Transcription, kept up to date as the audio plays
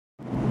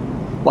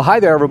Well,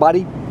 hi there,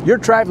 everybody. You're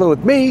traveling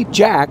with me,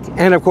 Jack,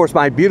 and of course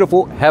my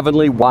beautiful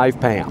heavenly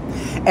wife, Pam.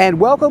 And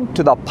welcome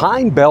to the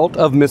Pine Belt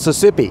of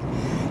Mississippi.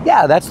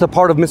 Yeah, that's the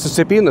part of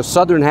Mississippi in the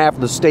southern half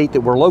of the state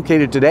that we're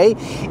located today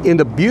in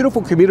the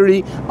beautiful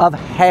community of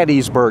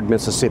Hattiesburg,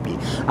 Mississippi.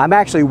 I'm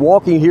actually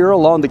walking here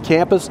along the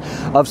campus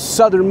of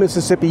Southern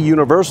Mississippi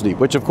University,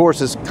 which of course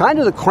is kind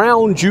of the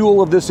crown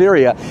jewel of this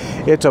area.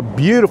 It's a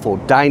beautiful,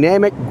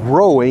 dynamic,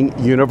 growing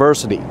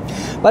university.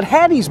 But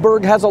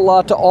Hattiesburg has a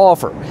lot to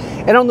offer.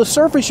 And on the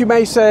surface you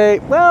may say,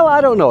 well,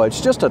 I don't know,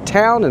 it's just a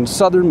town in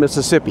southern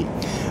Mississippi.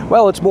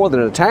 Well, it's more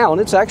than a town.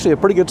 It's actually a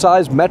pretty good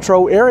sized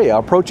metro area,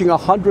 approaching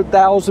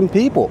 100,000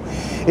 people.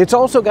 It's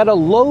also got a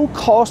low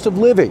cost of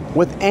living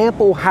with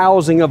ample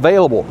housing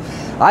available.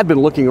 I've been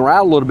looking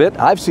around a little bit.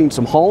 I've seen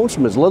some homes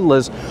from as little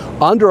as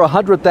under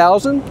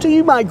 100,000 to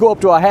you might go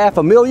up to a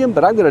 $500,000,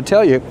 but I'm going to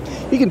tell you,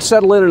 you can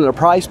settle in at a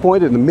price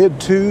point in the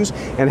mid-2s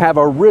and have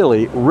a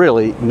really,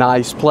 really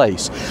nice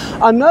place.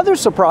 Another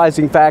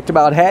surprising fact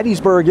about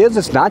Hattiesburg is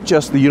it's not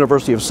just the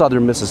University of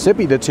Southern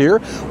Mississippi that's here,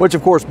 which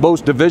of course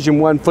boasts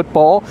Division I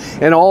football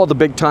and all the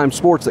big-time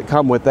sports that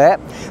come with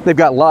that. They've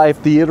got live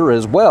theater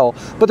as well,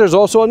 but there's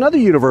also another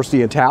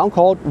university in town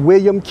called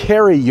William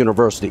Carey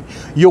University.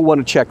 You'll want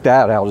to check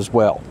that out as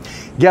well.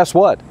 Guess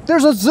what?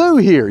 There's a zoo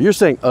here. You're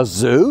saying, a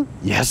zoo?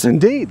 Yes,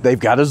 indeed. They've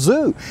got a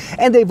zoo.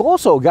 And they've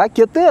also got,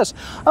 get this,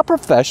 a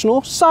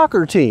professional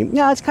soccer team.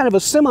 Yeah, it's kind of a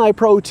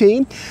semi-pro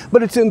team,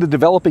 but it's in the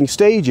developing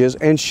stages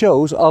and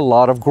shows a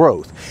lot of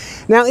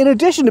growth. Now, in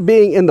addition to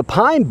being in the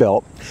Pine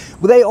Belt,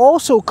 they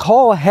also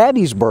call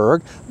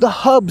Hattiesburg the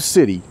hub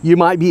city. You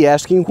might be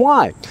asking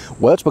why.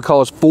 Well, it's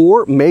because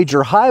 4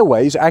 major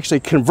highways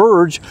actually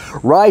converge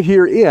right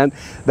here in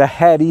the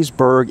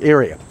Hattiesburg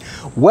area.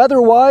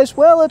 Weather-wise,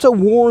 well, it's a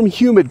warm,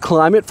 humid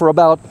climate for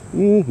about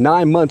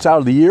 9 months out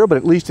of the year, but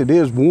at least it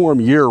is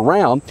warm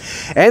year-round,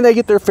 and they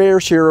get their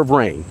fair share of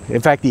rain. In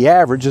fact, the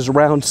average is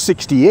around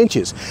 60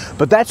 inches,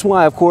 but that's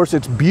why, of course,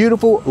 it's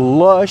beautiful,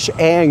 lush,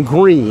 and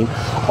green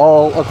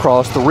all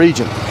across the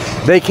region.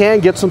 They can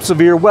get some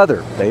severe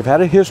weather. They've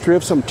had a history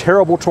of some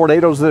terrible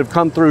tornadoes that have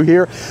come through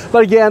here.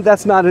 But again,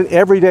 that's not an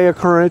everyday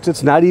occurrence.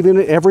 It's not even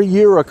an every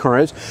year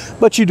occurrence.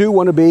 But you do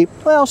want to be,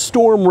 well,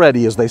 storm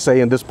ready, as they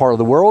say in this part of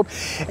the world.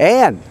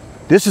 And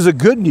this is a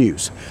good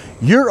news.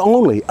 You're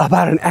only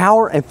about an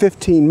hour and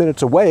 15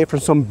 minutes away from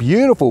some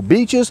beautiful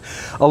beaches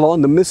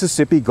along the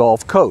Mississippi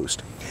Gulf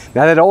Coast.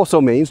 Now that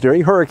also means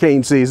during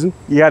hurricane season,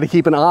 you got to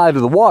keep an eye to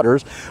the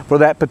waters for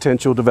that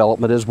potential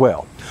development as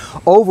well.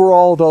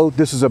 Overall though,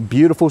 this is a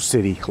beautiful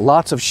city.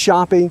 Lots of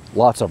shopping,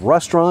 lots of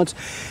restaurants.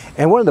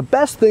 And one of the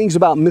best things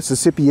about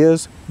Mississippi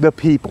is the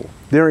people.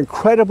 They're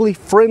incredibly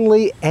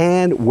friendly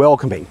and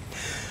welcoming.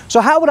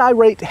 So how would I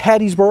rate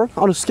Hattiesburg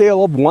on a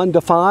scale of 1 to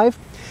 5?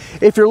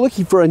 If you're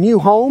looking for a new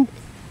home,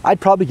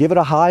 I'd probably give it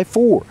a high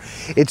 4.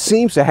 It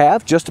seems to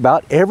have just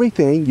about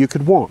everything you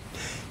could want.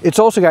 It's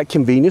also got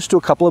convenience to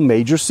a couple of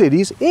major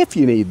cities if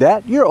you need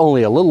that. You're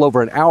only a little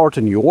over an hour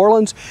to New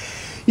Orleans.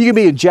 You can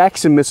be in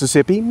Jackson,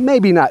 Mississippi,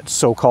 maybe not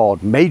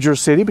so-called major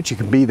city, but you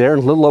can be there in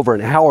a little over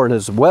an hour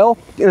as well.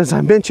 And as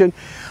I mentioned,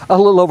 a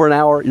little over an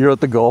hour, you're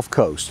at the Gulf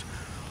Coast.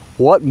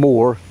 What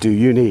more do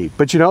you need?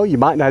 But you know, you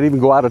might not even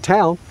go out of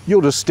town.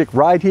 You'll just stick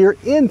right here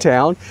in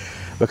town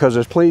because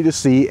there's plenty to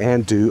see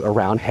and do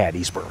around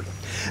Hattiesburg.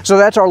 So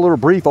that's our little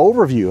brief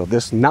overview of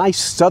this nice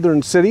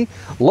southern city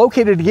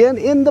located again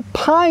in the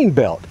Pine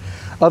Belt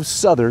of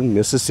southern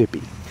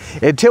Mississippi.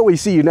 Until we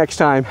see you next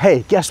time,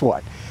 hey, guess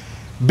what?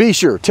 Be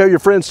sure, tell your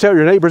friends, tell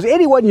your neighbors,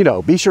 anyone you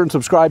know, be sure and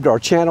subscribe to our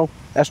channel.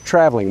 That's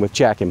Traveling with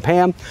Jack and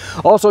Pam.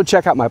 Also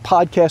check out my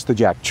podcast, The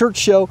Jack Church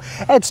Show,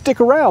 and stick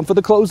around for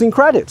the closing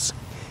credits.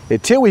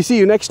 Until we see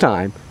you next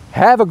time,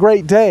 have a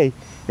great day.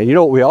 And you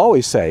know what we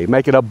always say,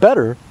 make it a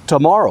better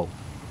tomorrow.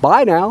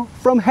 Bye now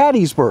from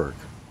Hattiesburg.